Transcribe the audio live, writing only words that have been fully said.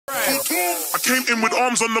I came in with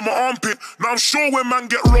arms under my armpit. Now I'm sure when man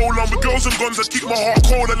get rolled on with girls and guns, I keep my heart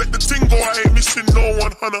cold. I let the ting go, I ain't missing no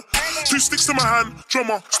one, Hannah. 2 sticks in my hand,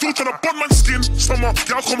 drummer. Still trying to bud my skin, stomach.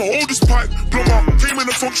 Y'all come hold this pipe, plumber. Came in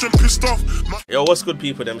the function, pissed off. Yo, what's good,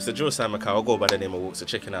 people? Them Mr. Joe Simon, I'll go by the name of Walks. So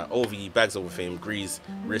checking out OVE, Bagzoverfame, Greeze,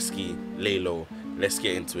 Riskey, Lay Low. Let's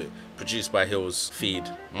get into it. Produced by Hills, Feed,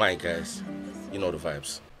 my guys. You know the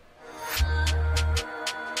vibes.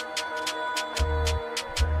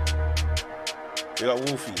 We got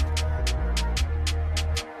Wolfie.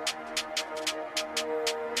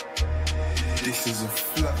 This is a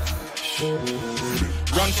flash.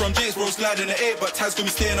 Run from James, bro, sliding the 8, but Taz gonna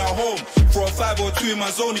be staying at home. 4 or 5 or 2 in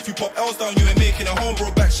my zone. If you pop L's down, you ain't making a home,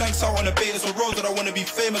 bro. Back shanks out on the bait, there's a road that I wanna be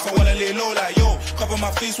famous. I wanna lay low like yo. Cover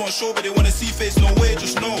my face, one show, but they wanna see face, no way,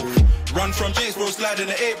 just know. Run from James, bro, sliding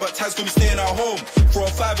the 8, but Taz gonna be staying at home. 4 or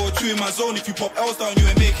 5 or 2 in my zone. If you pop L's down, you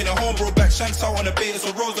ain't making a home, bro. Back shanks out on the bait, there's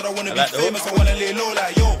a road that I wanna be famous. I wanna lay low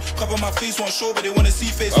like yo. Cover my face, one show, but they wanna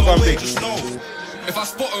see face, no way, just know. If I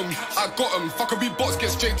spot him, I got him. Fuck a beatbox,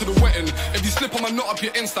 get straight to the wetting. If you slip on my knot up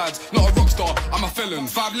your insides, not a rock star, I'm a felon.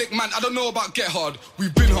 5 lick man, I don't know about get hard.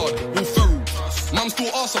 We've been hard, we'll feral. Mum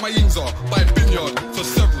still ask on my yings are, by a vineyard for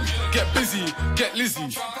several. Get busy, get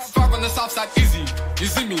Lizzie. 5 on the south side, Izzy. You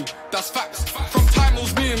see me, that's facts. From time it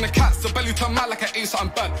was me and the cats, the belly turn mad like I ate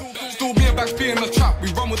something bad. Still me and Bags be in the trap,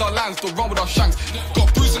 we run with our lines, still run with our shanks.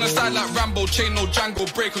 Got Bruce on the side like Rambo, chain no Django,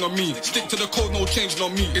 breaking on me. Stick to the code, no changing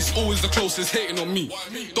on me. It's always the closest, hating on me.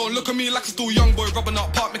 Don't look at me like a still young boy, rubbing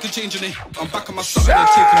up part, make a change in it. I'm back on my son and they're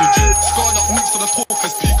taking me gym. Scarred up mix for the talk, I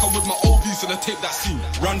speak up with my OVs and I tape that scene.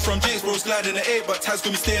 Run from James, bro, sliding the 8, but Taz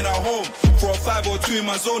gonna be staying at home. 4 or 5 or 2 in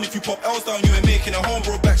my zone. If you pop L's down, you ain't making a home,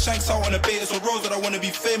 bro. Back shanks out on the bait, it's a road that I wanna be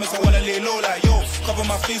famous. I wanna lay low like yo. Cover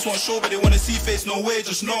my face, one show, but they wanna see face, no way,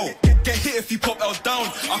 just know. Get hit if you pop L's down.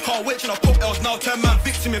 I can't wait till I pop L's now. Turn man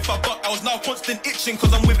victim if I butt L's now. Constant itching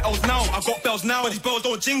cause I'm with L's now. I got bells now, but these bells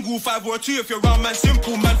don't jingle. 5 or 2 if you're around, man,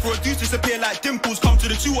 simple. Man, for a deuce disappear like dimples. Come to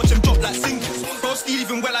the 2, watch him drop like singles. Bro, Steve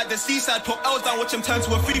even well like the seaside. Pop L's down, watch him turn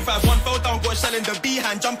to a 3-5. 1 fell down, got a shell in the B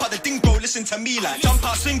hand. Jump out the ding, bro, listen to me like. Jump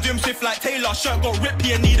out, swing to him swift like Taylor. Shirt got ripped,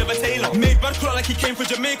 he in need of a tailor. Made bad clock like he came from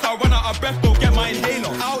Jamaica. Run out of breath, bro, get my inhaler.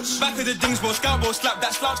 Ouch, back of the dings, bro, scout, bro, slap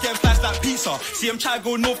that slouch, get him sliced like pizza. See him try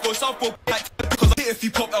go north, go south, bro, like because I hit if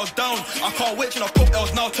you pop L's down. I can't wait till I pop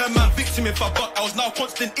L's now. Turn man victim if I butt L's now.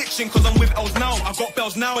 Constant itching cause I'm with L's now. I got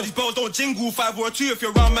bells now, but these bells don't jingle. 5 or 2 if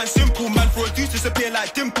you're around, man, simple. Man, for a deuce disappear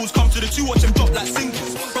like dimples. Come to the 2, watch him drop like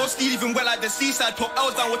singles. Bro, Steve even well like the seaside. Pop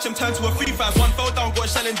L's down, watch him turn to a 3-5. 1 fell down, got a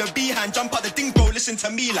shell in the B hand. Jump out the ding, bro, listen to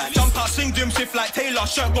me like. Jump out, swing to him swift like Taylor.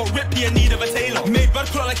 Shirt got ripped, he in need of a tailor. Made bad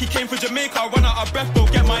clock like he came from Jamaica. Run out of breath, bro,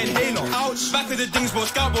 get my inhaler. Ouch, back of the dings, bro,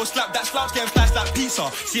 scout, bro, slap that slouch, get him sliced like pizza.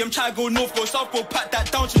 See him try go north, go south, bro, pat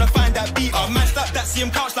that down, tryna find that beater. Man, slap that, see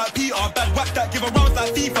him couch like Peter. Bad whack that, give a round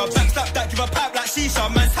like FIFA. Back slap that, give a pipe like Caesar.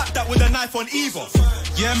 Man, tap that with a knife on Eva.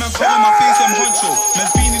 Yeah, man, cover my face, I'm honcho.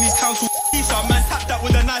 Man's been in these council. Man, tap that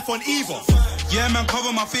with a knife on Eva. Yeah, man,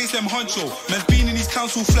 cover my face, them honcho. Man's been in these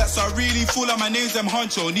council flats, so I really feel like my name's them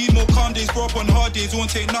honcho. Need more calm days, bro, up on hard days. Won't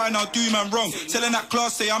take nothing, I'll do man wrong. Telling that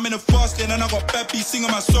class, say I'm in a fast lane, and I got Peppy singing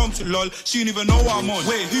my song to lol. She don't even know what I'm on.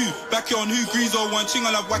 Wait, who? Back here on who? Greeze or 1 ching,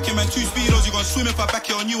 I love whacking, man. 2 speedos, you gon' swim if I back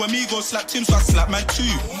it on you. Amigo slap Tim, so I slap man 2.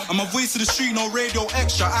 I'm a voice of the street, no radio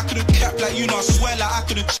extra. I couldn't cap like you know, I swear like I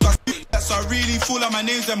couldn't trust. So I really feel like my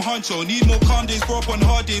name's them honcho. Need more calm days, bro, up on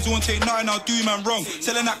hard days. Won't take nothing, I'll do man wrong.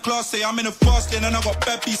 Telling that class, say I'm in a fast lane, and I got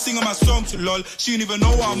Peppy singing my song to lol. She don't even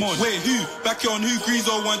know what I'm on. Wait, who? Back here on who? Greeze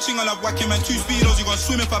or 1 ching, I love whacking, man. 2 speedos, you gon'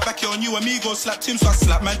 swim if I back it on you. Amigo slap Tim, so I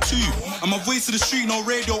slap man 2. I'm a voice of the street, no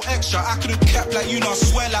radio extra. I couldn't cap like you, know, I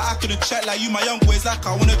swear like I couldn't chat like you. My young boys like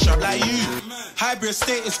I wanna trap like you. Hybrid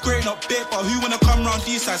state is great, not big, but who wanna come round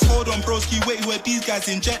these sides? Hold on, broski, wait, where these guys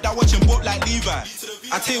inject that watching boat like Levi.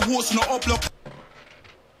 I take walks on the up block.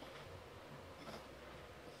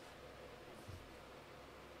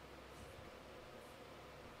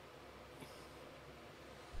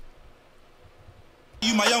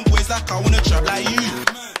 You, my young boys like I wanna trap like you.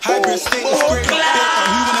 Hybrid state is great, not big, but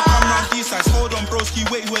who wanna come round these sides? Hold on, broski,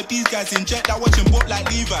 wait, where these guys inject that watching boat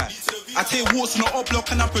like Levi. I take walks on the up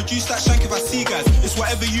block and I produce that shank if I see guys. It's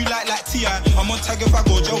whatever you like T.I. I'm on tag if I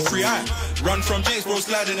go jail free. I run from James, bro,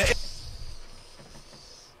 sliding the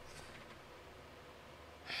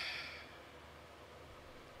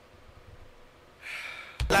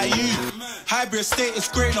like you. Hybrid state is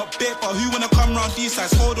great, not big, but who wanna come round these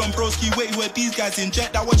sides? Hold on, broski, wait, where these guys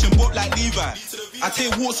inject that watching boat like Levi. I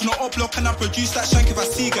take walks on the up block and I produce that shank if I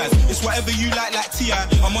see guys. It's whatever you like T.I.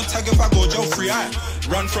 I'm on tag if I go jail free. I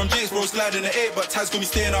run from James, bro, sliding the 8, but Taz gonna be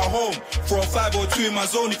staying at home. 4 or 5 or 2 in my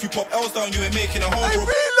zone. If you pop L's down, you ain't making a home, bro.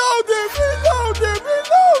 Reload him!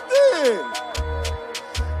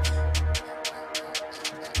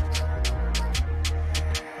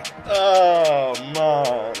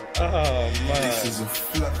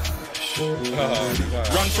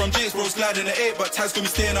 Run from Jake's, bro, sliding the 8, but Taz got me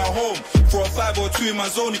staying at home. 4 or 5 or 2 in my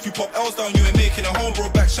zone. If you pop L's down, you ain't making it home, bro.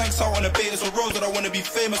 Back shanks out on the bait, it's a road that I wanna be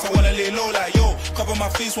famous. I wanna lay low like yo. Cover my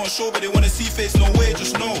face, won't show, but they wanna see face, no way,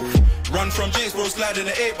 just know. Run from Jake's, bro, sliding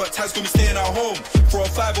the 8, but Taz got me staying at home. 4 or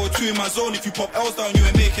 5 or 2 in my zone. If you pop L's down, you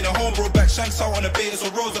ain't making it home, bro. Back shanks out on the bait, it's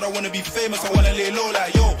a road that I wanna be famous. I wanna lay low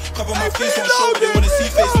like yo. Cover my face, won't show, but they wanna see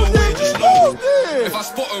face, no way, just know. If I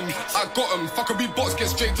spot him, I got him. Fuck a beatbox, get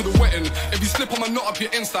straight to the wetting. If you slip, I'ma knot up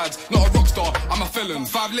your insides. Not a rock star, I'm a felon.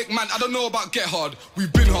 5 lick man, I don't know about get hard.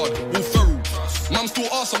 We've been hard, all feral. Mum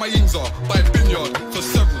still ask on my yings are by a vineyard for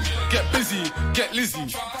several. Get busy, get Lizzie.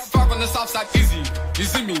 5 on the south side, easy. You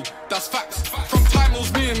see me, that's facts. From time it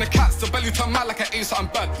was me and the cats, the belly turn mad like an ace, I'm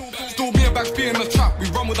bad. Still me and Bags be in the trap. We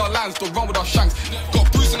run with our lines, don't run with our shanks.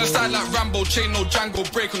 Got Bruce on the side like Rambo, chain no Django,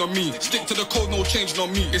 breaking on me. Stick to the code, no changing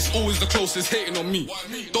on me. It's always the closest, hating on me.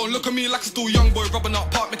 Don't look at me like a still young boy, rubbing up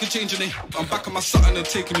park, making change in it. I'm back on my Sutton and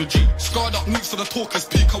taking your G. Scarred up nukes for the talkers,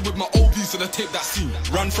 peak. I'm with my OVs and I tape that scene.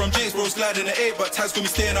 Run from Jake's, bro, sliding the 8, but Taz got me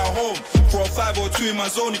staying at home. 4 or 5 or 2 in my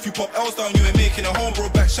zone. If you pop L's down, you ain't making it home, bro.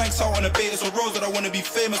 Back shanks out on the bait, it's a road that I wanna be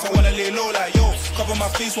famous. I wanna lay low like yo. Cover my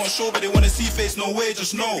face, won't show, but they wanna see face, no way,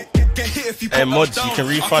 just know. Get hit if you Hey mods, you can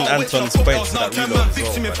refund Anton's points to that reload as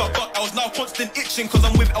victim if I well. got L's now, constant itching cause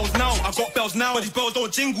I'm with L's now. I got bells now, but these bells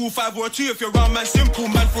don't jingle. 5 or 2 if you're around, man, simple.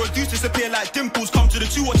 Man, for a deuce disappear like dimples. Come to the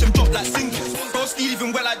 2, watch him drop like singles. Bro, Steve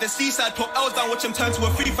even well like the seaside. Pop L's down, watch him turn to a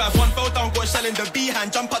 3-5. 1 fell down, got a shell in the B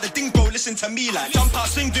hand. Jump out the ding, bro, listen to me like. Jump out,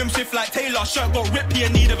 swing, do him shift like Taylor. Shirt got ripped, he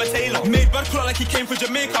in need of a tailor. Made bird clock like he came from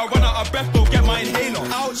Jamaica. Run out of breath, bro, get my inhaler.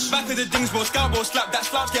 Ouch, back to the dings, bro, scout, bro, slap that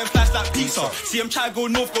slouch, getting flashed like pizza. See him try go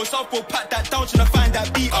north, go south, bro, pat that down, tryna find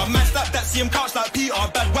that beater. Man, slap that, see him couch like Peter.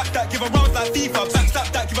 Bad whack that, give a round like FIFA.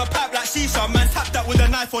 Backslap that, give a pipe like Shisha. Man, tap that with a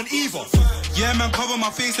knife on Eva. Yeah, man, cover my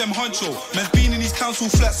face, them honcho. Man's been in these council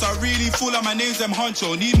flats, so I really feel like my name's them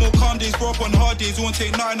honcho. Need more calm days, bro, up on hard days. Won't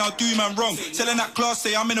take nothing, I'll do man wrong. Telling that class,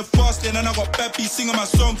 say I'm in a fast lane, and I got Peppy singing my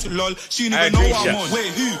songs. Lol, she don't even know what I'm on.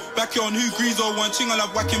 Wait, who? Back here on who? Greeze or 1 ching, I'll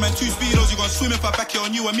have whacking man 2 speedos. You gonna swim if I back here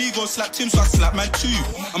on you, amigo. Slap Tim, so I slap man 2.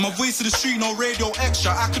 I'm a voice to the street, no radio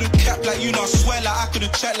extra. I couldn't cap like you, no, I swear like I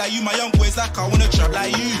couldn't chat like you. My young boys like I wanna trap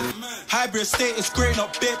like you. Hybrid state is great,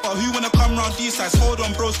 not big, but who wanna come round these sides? Hold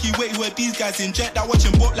on, broski, wait, who are these guys? Inject that,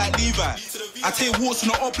 watching bot like Levi. I take walks on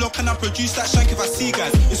the up block and I produce that shank if I see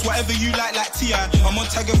guys. It's whatever you like T.I. I'm on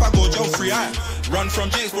tag if I go jail free, I run from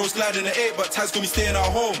Jake's, bro, sliding the 8, but Taz got me staying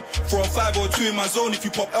at home. 4 or 5 or 2 in my zone. If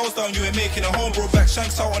you pop L's down, you ain't making it home, bro. Back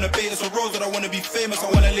shanks out on the bait, it's a road that I wanna be famous.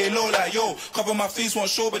 I wanna lay low like yo. Cover my face, won't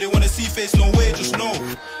show, but they wanna see face, no way, just know.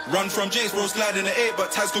 Run from Jake's, bro, sliding the 8,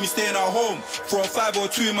 but Taz got me staying at home. 4 or 5 or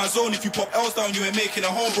 2 in my zone. If you pop L's down, you ain't making it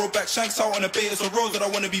home, bro. Back shanks out on the bait, it's a road that I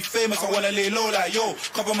wanna be famous. I wanna lay low like yo.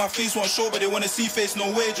 Cover my face, won't show, but they wanna see face,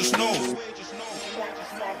 no way, just know.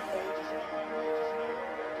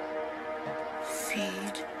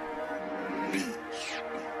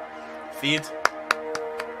 Feed.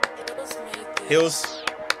 Hills.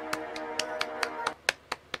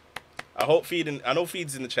 I hope I know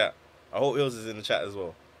Feed's in the chat. I hope Hills is in the chat as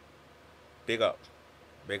well. Big up.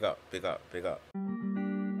 Big up, big up, big up.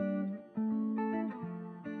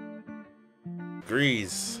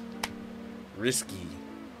 Greeze. Riskey.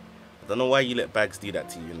 I don't know why you let Bags do that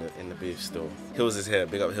to you in the booth still. Hills is here,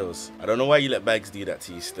 big up Hills. I don't know why you let Bags do that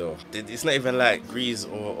to you still. It's not even like Greeze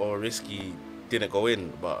or Riskey didn't go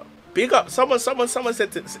in, but big up. Someone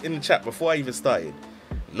said in the chat before I even started,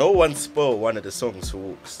 no one spoiled one of the songs for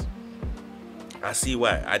Walks. I see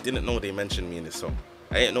why. I didn't know they mentioned me in this song.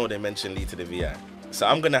 I didn't know they mentioned Lee to the VI. So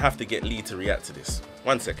I'm gonna have to get Lee to react to this.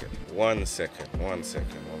 1 second. 1 second. 1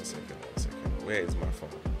 second. 1 second. 1 second. Where is my phone?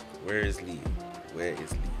 Where is Lee? Where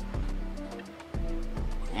is Lee?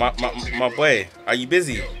 My boy, are you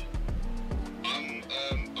busy? I'm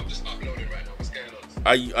just uploading right now. What's going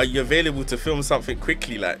on? Are you available to film something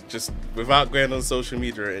quickly, like just without going on social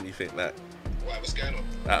media or anything? Like, Why? What's going on?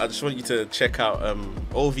 I just want you to check out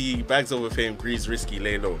OVE, Bagzoverfame, Greeze, Riskey,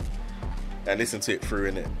 Lay Low, and listen to it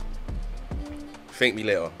through, innit? Thank me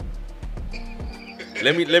later.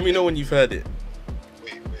 let me know when you've heard it.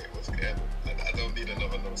 Wait, what's going on? I don't need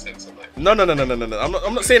another nonsense on that. No.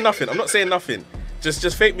 I'm not saying nothing. I'm not saying nothing.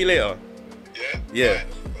 Just thank me later. Yeah? Yeah. Right.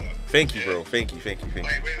 Thank you, bro. Thank you. Wait.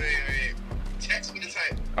 Text me the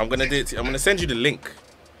time. I'm gonna do it. I'm gonna send you the link.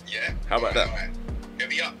 Yeah? How about that? Alright. Get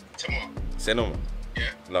me up tomorrow. Say no more.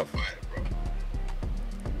 Yeah? Love. Alright, bro.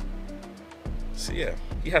 So yeah,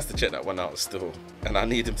 he has to check that one out still. And I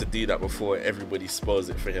need him to do that before everybody spoils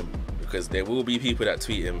it for him. Because there will be people that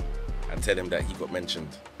tweet him and tell him that he got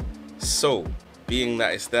mentioned. So, being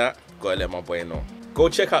that it's that, Gotta let my boy know. Go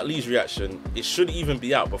check out Lee's reaction. It should even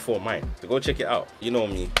be out before mine. So go check it out. You know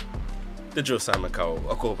me. The Joe Simon Cowell.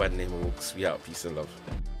 I go by the name of Wooks. We out. Peace and love.